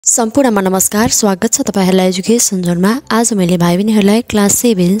सम्पूर्णमा नमस्कार, स्वागत छ तपाईहरुलाई एजुकेसन जोनमा। आज मैले भाइ बहिनीहरुलाई class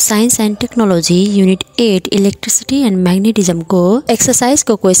 7 science and technology unit 8 electricity and magnetism को एक्सरसाइज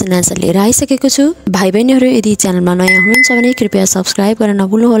को क्वेशन आन्सर लिएर आइसकेको छु। भाइ बहिनीहरु यदि च्यानलमा नयाँ हुनुहुन्छ भने कृपया सब्स्क्राइब गर्न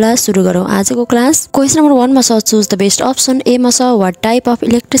नभुल्नु होला। सुरु गरौँ आजको क्लास। क्वेशन नम्बर 1 मा छ चुज द बेस्ट अप्सन। ए मा छ what type of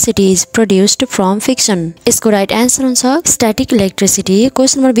electricity is produced from fiction. यसको राइट आन्सर हुन्छ static electricity.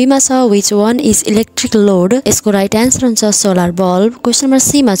 Question number be मा छ which one is electric load. यसको राइट आन्सर हुन्छ solar bulb. Question number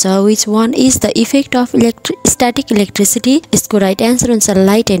C which one is the effect of static electricity? यसको right answer हुन्छ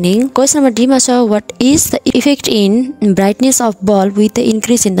lightning. Question number D मा छ what is the effect in brightness of bulb with the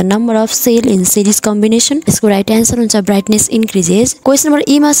increase in the number of cell in series combination? यसको right answer हुन्छ brightness increases. Question number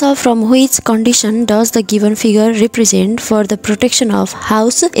E मा छ from which condition does the given figure represent for the protection of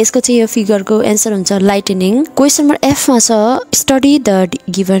house? यसको चाहिँ यो figure को answer हुन्छ lightning. Question number F मा छ study the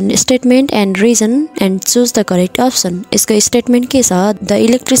given statement and reason and choose the correct option. यसको स्टेटमेन्ट के छ? The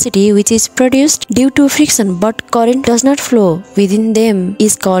electricity which is produced due to friction but current does not flow within them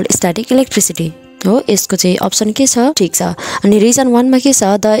is called static electricity. हो यसको चाहिँ option के छ? ठीक छ। अनि रिजन 1 मा के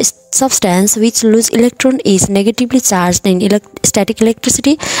छ? The substance which lose electron is negatively charged in static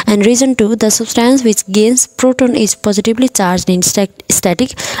electricity, and reason 2 the substance which gains proton is positively charged in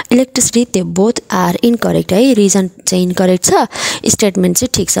static electricity. they both are incorrect है। रिजन चाहिँ इनकरेक्ट छ, statement चाहिँ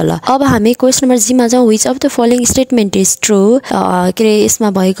ठीक छ। ल अब हामी question number जी मा जाउँ। which of the following statement is true? के रे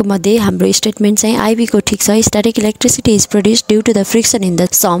यसमा भएको मध्ये हाम्रो स्टेटमेन्ट चाहिँ आईबी को ठीक छ। static electricity is produced due to the friction in the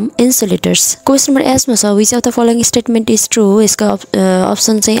some insulators. Question number S मा छ which of the following statement is true? यसको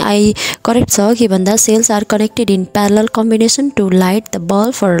अप्सन चाहिँ आई करेक्ट छ के भन्दा sales are connected in parallel combination to light the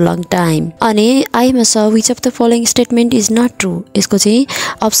bulb for a long time. अनि I मा छ which of the following statement is not true? यसको चाहिँ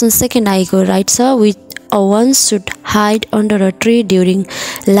अप्सन सेकेन्ड आई को राइट छ। which one should hide under a tree during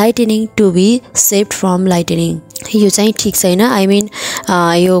lightning to be saved from lightning? यो चाहिँ ठीक छैन। आई मिन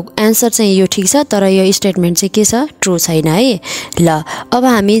यो आन्सर चाहिँ यो ठीक छ, तर यो स्टेटमेन्ट चाहिँ के छ? ट्रू छैन है। ल अब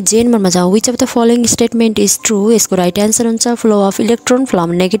हामी जे नम्बरमा जाउँ। which of the following statement is true? यसको राइट आन्सर हुन्छ flow of electron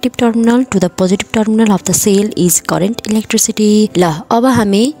from negative terminal to the positive terminal of the sale is current electricity. ल अब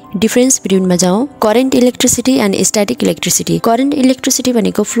हामी डिफरेन्स बिट्विनमा जाउँ। Current electricity and static electricity. Current electricity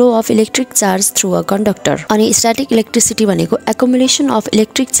भनेको flow of electric charge through a conductor, अनि static electricity भनेको accumulation of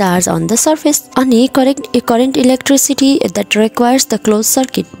electric charge on the surface. अनि current electricity that requires the closed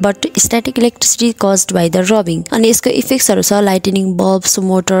circuit but static electricity caused by the rubbing. अनि यसको इफेक्ट्सहरु छ lightning, bulbs,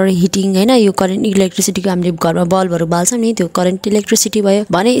 motor, heating हैन। यो current electricity को हामीले घरमा बल्बहरु बाल्छौं नि, त्यो करेन्ट इलेक्ट्रिसिटी भयो।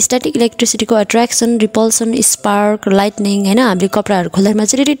 भने स्ट्याटिक इलेक्ट्रिसिटी को अट्र्याक्सन, रिपल्सन, स्पार्क, लाइटनिङ हैन। हामीले कपडाहरु खोल्दामा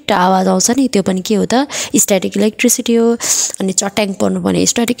चिरिट आवाज आउँछ नि, त्यो पनि के हो त? स्ट्याटिक इलेक्ट्रिसिटी हो। अनि चट्याङ पर्नु पनि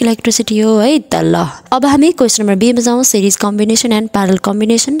स्ट्याटिक इलेक्ट्रिसिटी हो है त। ल अब हामी क्वेशन नम्बर बी मा जाउँ। Series combination and parallel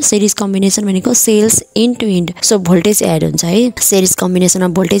combination. Series combination भनेको sales end to end, so voltage add हुन्छ है। सिरिज कम्बिनेसनमा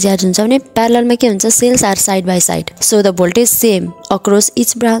भोल्टेज एड हुन्छ भने प्यारललमा के हुन्छ? Sales are side by side, so the voltage same across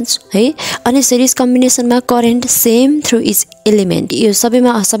each branch है। अनि series कम्बिनेसनमा current same through each element. यो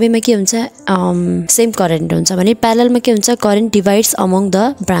सबैमा के हुन्छ? सेम करेन्ट हुन्छ। भने प्यारललमा के हुन्छ? Current divides among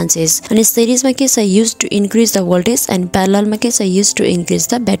the branches. अनि सिरिजमा के छ? Use to increase the voltage, and प्यारललमा के छ? Use to increase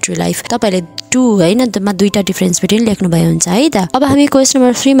the battery life. तपाईले टु हैन मा दुईटा डिफरेन्स बिट्विन लेख्नु भयो हुन्छ है त। अब हामी क्वेशन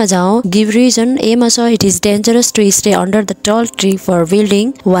नम्बर 3 मा जाउँ। Give reason. ए मा छ it is dangerous to stay under the टल tree for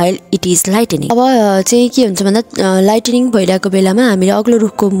building while it is lightning. अब चाहिँ के हुन्छ भन्दा लाइटनिङ भइरहेको बेलामा हामीले अग्लो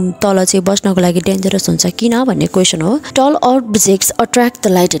रुखको तल चाहिँ बस्नको लागि डेन्जरस हुन्छ किन भन्ने क्वेशन हो। टल objects attract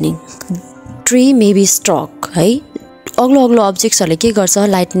the lightning, tree may be struck है। अग्लो अब्जेक्ट्सहरुले के गर्छ?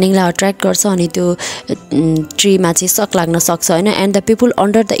 लाइटनिङलाई अट्र्याक्ट गर्छ, अनि त्यो ट्रीमा चाहिँ सक लाग्न सक्छ हैन। And the people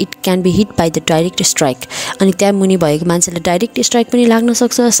under the it can be hit by the direct strike. अनि त्यहाँ मुनि भएको मान्छेलाई डाइरेक्ट स्ट्राइक पनि लाग्न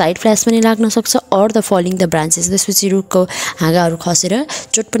सक्छ, साइड फ्ल्यास पनि लाग्न सक्छ, or the falling the branches. त्यसपछि रुखको हाँगाहरू खसेर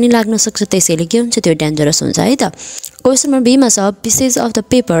चोट पनि लाग्न सक्छ। त्यसैले के हुन्छ? त्यो डेन्जरस हुन्छ है त। क्वेशन नम्बर बी मा छ pieces of the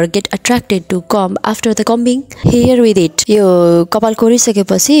paper get attracted to come after the कम्बिङ hair with it. यो कपाल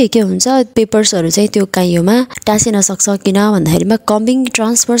कोरिसकेपछि के हुन्छ? पेपर्सहरु चाहिँ त्यो काइयोमा टाँसिन सक्छ। किन भन्दाखेरिमा कम्बिङ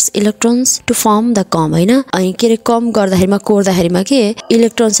transfers electrons to form the कम हैन। अनि के रे कम गर्दाखेरिमा कोर्दाखेरिमा के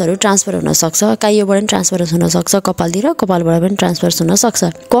इलेक्ट्रोन्सहरु ट्रान्सफर हुन सक्छ। काइयोबाट पनि ट्रान्सफर हुन सक्छ कपालतिर, कपालबाट पनि ट्रान्सफर हुन सक्छ।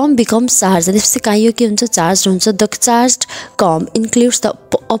 कम बिकम्स चार्ज। त्यसपछि काइयो के हुन्छ? चार्ज हुन्छ। The charged com includes the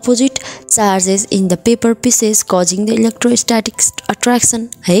opposite charges in the paper pieces causing the electrostatic attraction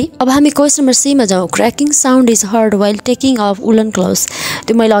है। अब हामी क्वेशन नम्बर सी मा जाउँ। क्रैकिङ sound is heard while taking of woollen clothes.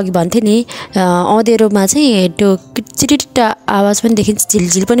 त्यो मैले अघि भन्थे नि, अँधेरोमा चाहिँ त्यो चिटिट आवाज पनि देखिन्छ,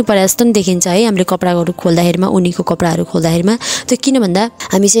 झिलझिल पनि परे जस्तो पनि देखिन्छ है। हामीले कपडाहरू खोल्दाखेरिमा, उनीको कपडाहरू खोल्दाखेरिमा त्यो किन भन्दा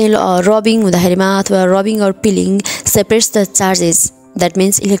हामी चाहिँ रबिङ हुँदाखेरिमा अथवा rubbing or peeling separates the charges that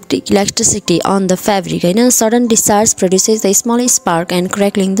means electricity on the fabric हैन sudden discharge produces the small spark and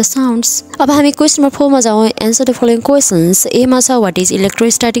crackling the sounds अब हामी क्वेशन नम्बर 4 मा जाउँ answer the following questions a मा छ what is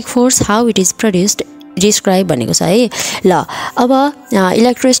electrostatic force how it is produced describe भनेको छ है ल अब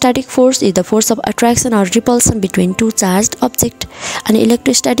electrostatic force is the force of attraction or repulsion between two charged objects and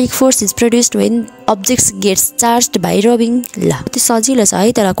electrostatic force is produced when objects gets charged by rubbing ल त्यो सजिलो छ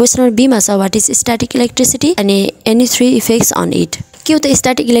है तर क्वेशन नम्बर बी मा छ what is static electricity and any three effects on it के हो त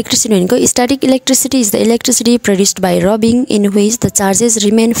static electricity भनेको static electricity is the electricity produced by rubbing in which the charges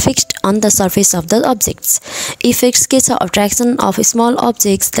remain fixed on the surface of the objects effects के छ attraction of small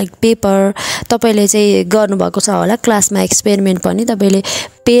objects like paper तपाईले चाहिँ गर्नु भएको छ होला क्लासमा एक्सपेरिमेन्ट पनि तपाईले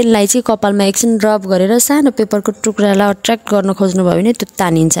पेनलाई चाहिँ कपालमा एकछिन रब गरेर सानो पेपरको टुक्रालाई अट्र्याक्ट गर्न खोज्नु भयो भने त्यो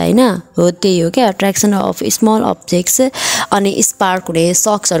तानिन्छ हैन हो त्यही हो के अट्र्याक्सन अफ स्मल अब्जेक्ट्स अनि स्पार्क हुने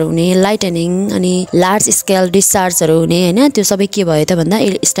सक्सहरु हुने लाइटनिङ अनि लार्ज स्केल डिस्चार्जहरु हुने हैन त्यो सबै के भयो त भन्दा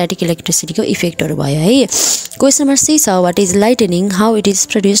स्ट्याटिक इलेक्ट्रिसिटीको इफेक्टहरु भयो है क्वेशन नम्बर 6 छ what is lightning how it is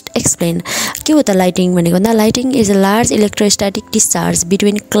produced explain के हो त लाइटिङ भनेको भन्दा lighting is a large electrostatic discharge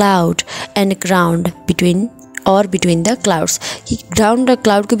between cloud and ground between the clouds ground र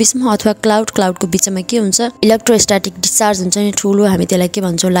क्लाउड को बीचमा अथवा क्लाउड को बीचमा के हुन्छ इलेक्ट्रोस्ट्याटिक डिस्चार्ज हुन्छ नि ठुलो हामी त्यसलाई के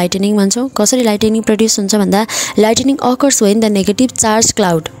भन्छौं लाइटनिङ भन्छौं कसरी लाइटनिङ प्रोड्युस हुन्छ भन्दा lightning occurs when the negative charge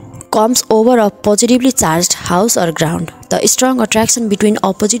cloud comes over a positively charged house or ground. The strong attraction between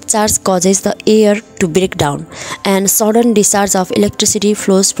opposite charge causes the air to break down and sudden discharge of electricity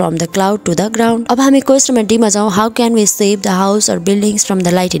flows from the cloud to the ground. अब हामी question number D मा जाउँ how can we save the house or buildings from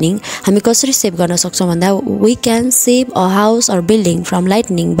the lightning हामी कसरी save गर्न सक्छौं भन्दा we can save a house or building from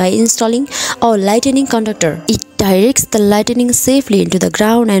lightning by installing a lightning conductor. It directs the lightning safely into the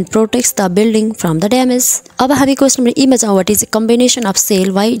ground and protects the building from the damage. अब हामी question number ई मा जाउँ what is a combination of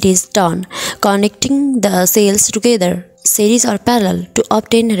cell why it is done connecting the cells together series or parallel to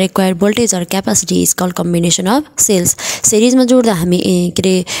obtain required voltage or capacity is called combination of cells. series मा जोड्दा हामी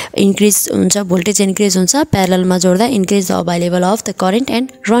के increase हुन्छ voltage increase हुन्छ parallel मा जोड्दा increase the available of the current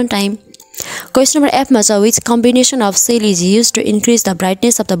and run time. Question number F मा छ which combination of cell is used to increase the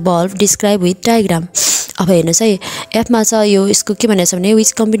brightness of the bulb describe with diagram. अब हेर्नुस् है F मा छ यो यसको के भनेछ भने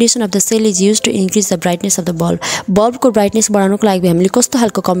which combination of the cell is used to increase the brightness of the bulb. bulb को brightness बढाउनको लागि हामीले कस्तो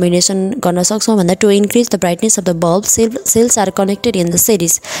खालको combination गर्न सक्छौं भन्दा to increase the brightness of the bulb cells are connected in the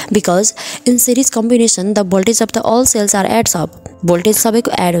series because in series combination the voltage of the all cells are adds up. voltage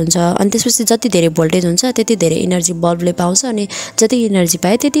सबैको एड हुन्छ अनि त्यसपछि जति धेरै voltage हुन्छ त्यति धेरै एनर्जी बल्बले पाउँछ अनि जति एनर्जी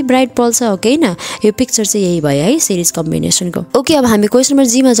पाए त्यति ब्राइट बल्छ ओके न यो पिक्चर चाहिँ यही भयो है series combination को ओके अब हामी क्वेशन नम्बर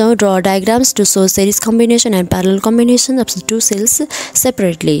जी मा जाउँ draw diagrams to show series combination and parallel combination of the two cells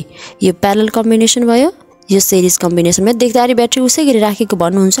separately. यो parallel combination भयो यो series combination मा देख्दाखेरि ब्याट्री उसै गरी राखेको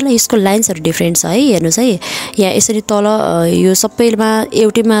भन्नुहुन्छ ल यसको लाइन्सहरु डिफरेन्ट छ है हेर्नुस् है यहाँ यसरी तल यो सबैमा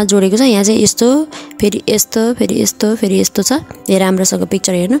एउटैमा जोडेको छ यहाँ चाहिँ यस्तो फेरि यस्तो फेरि यस्तो फेरि यस्तो छ यो राम्रोसँग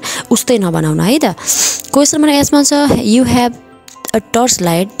पिक्चर हेर्नु उस्तै नबनाउन है त क्वेशन नम्बर एस मा छ you have a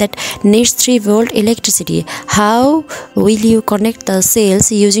torchlight that needs 3 volt electricity. How will you connect the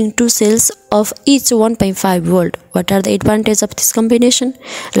cells using two cells of each 1.5 volt? What are the advantages of this combination?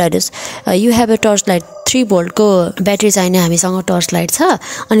 Let us you have a torchlight 3 volt को battery चाहिने हामीसँग torchlight छ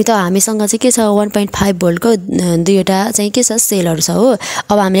अनि त हामीसँग चाहिँ के छ 1.5 volt को दुईटा चाहिँ के छ सेलहरु छ हो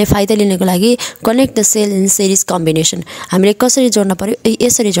अब हामीले फाइदा लिनको लागि connect the cell in series combination हामीले कसरी जोड्न पर्यो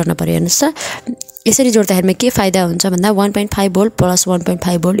यसरी जोड्न पर्यो हेर्नुस् त यसरी जोड्दाखेरिमा के फाइदा हुन्छ भन्दा 1.5 volt plus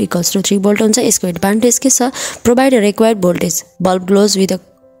 1.5 volt equals to 3 volt हुन्छ यसको एडभान्टेज के छ provide required voltage bulb glows with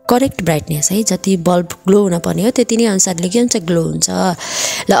correct brightness है जति बल्ब ग्लो हुन पर्ने हो त्यति नै अनुसारले के हुन्छ ग्लो हुन्छ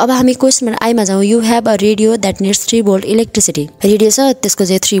ल अब हामी क्वेशन नम्बर आई मा जाउँ you have a radio that needs 3 volt electricity radio छ त्यसको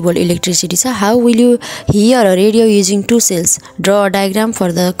चाहिँ 3 volt इलेक्ट्रिसिटी छ how will you hear a radio using to sales draw a diagram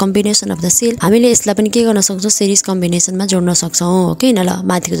for the combination of the sale हामीले यसलाई पनि के गर्न सक्छौं सिरिज कम्बिनेसनमा जोड्न सक्छौं ओके न ल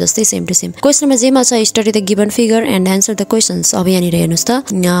माथिको जस्तै same to same question number जे मा छ study the given figure and answer the questions अब यहाँ हेर्नुस् त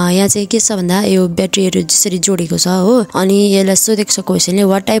यहाँ चाहिँ के छ भन्दा यो ब्याट्रीहरु जसरी जोडेको छ हो अनि यसलाई सोधेको छ क्वेशनले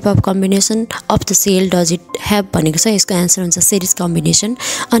what type of combination of the cell does it have भनेको छ यसको आन्सर हुन्छ series combination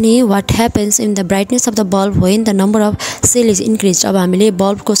अनि what happens in the brightness of the bulb when the number of cell is increased अब हामीले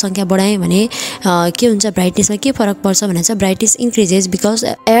बल्ब को संख्या बढायौं भने के हुन्छ ब्राइटनेसमा के फरक पर्छ भने चाहिँ brightness increases because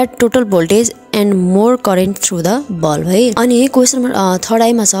at total voltage and more current through the bulb है अनि क्वेशन नम्बर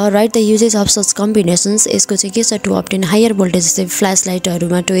 3 मा छ right the uses of such combinations यसको चाहिँ के छ टु obtain हायर भोल्टेज जस्तै फ्ल्यास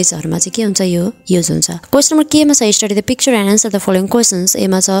लाइटहरुमा टोर्चहरुमा चाहिँ के हुन्छ यो युज हुन्छ क्वेशन नम्बर के मा छ study the picture and answer the following questions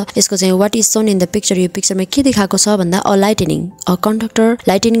एमा छ यसको चाहिँ what is shown in the picture यो पिक्चरमा के देखाएको छ भन्दा a lightning a conductor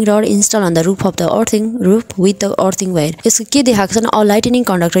lightning rod install on the roof of the earthing roof with the earthing wire यसको के देखाएको छ अ लाइटनिङ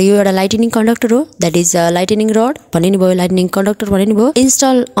कन्डक्टर यो एउटा लाइटनिङ कन्डक्टर हो दैट इज लाइटनिङ रड भन्ने नि भयो लाइटनिङ कन्डक्टर भन्ने नि भयो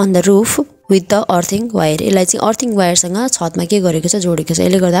install on the roof with the earthing wire यसलाई चाहिँ earthing wire सँग छतमा के गरेको छ जोडेको छ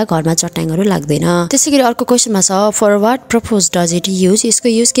यसले गर्दा घरमा चट्याङहरु लाग्दैन त्यसैगरी अर्को क्वेशनमा छ for what purpose does it use यसको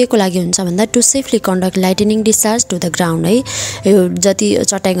युज के को लागि हुन्छ भन्दा to safely conduct lightning discharge to the ground है यो जति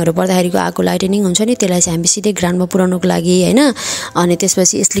चट्याङहरु पर्दाखेरिको आको लाइटनिङ हुन्छ नि त्यसलाई चाहिँ हामी सिधै ग्राउन्डमा पुर्याउनको लागि हैन अनि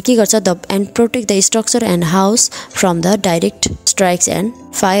त्यसपछि यसले के गर्छ the and protect the structure and house from the direct strikes and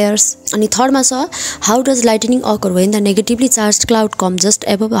fires अनि थर्ड मा छ how does lightning occur when the negatively charged cloud comes just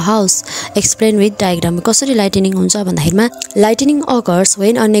above a house explain with diagram कसरी lightning हुन्छ भन्दाखेरिमा lightning occurs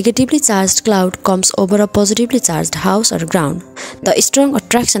when a negatively charged cloud comes over a positively charged house or ground the strong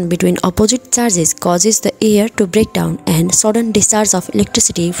attraction between opposite charges causes the air to break down and sudden discharge of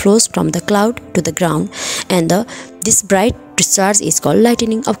electricity flows from the cloud to the ground and this bright discharge is called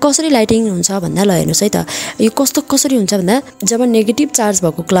lightning अब कसरी lightning हुन्छ भन्दा ल हेर्नुस् है त यो कसरी हुन्छ भन्दा जब नेगेटिभ चार्ज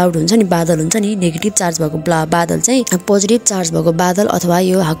भएको क्लाउड हुन्छ नि बादल हुन्छ नि नेगेटिभ चार्ज भएको बादल चाहिँ पोजिटिभ चार्ज भएको बादल अथवा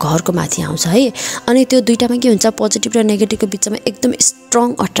यो घरको माथि आउँछ है अनि त्यो दुईटामा के हुन्छ पोजिटिभ र नेगेटिभको बीचमा एकदम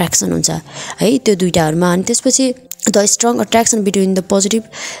स्ट्रङ अट्र्याक्सन हुन्छ है त्यो दुईटाहरुमा अनि त्यसपछि the strong attraction between the positive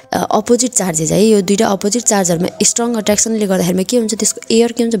opposite charges है यो दुईटा अपोजिट चार्जहरुमा स्ट्रङ अट्र्याक्सनले गर्दाखेरिमा के हुन्छ त्यसको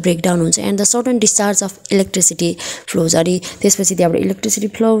एयर के हुन्छ ब्रेकडाउन हुन्छ and the sudden discharge of electricity flows अनि त्यसपछि त्यहाँबाट इलेक्ट्रिसिटी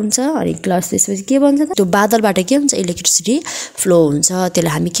फ्लो हुन्छ अनि क्लास त्यसपछि के भन्छ त त्यो बादलबाट के हुन्छ इलेक्ट्रिसिटी फ्लो हुन्छ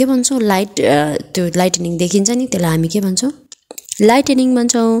त्यसलाई हामी के भन्छौं लाइट त्यो लाइटनिङ देखिन्छ नि त्यसलाई हामी के भन्छौं lightning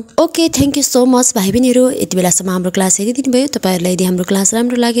भन्छौं okay thank you so much भाइ बहिनीहरु यति बेलासम्म हाम्रो क्लास हेरिदिनु भयो तपाईहरुलाई यदि हाम्रो क्लास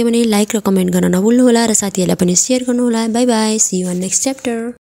राम्रो लाग्यो भने लाइक र कमेन्ट गर्न नभुल्नु होला र साथीहरुलाई पनि शेयर गर्नु होला bye bye C you an next chapter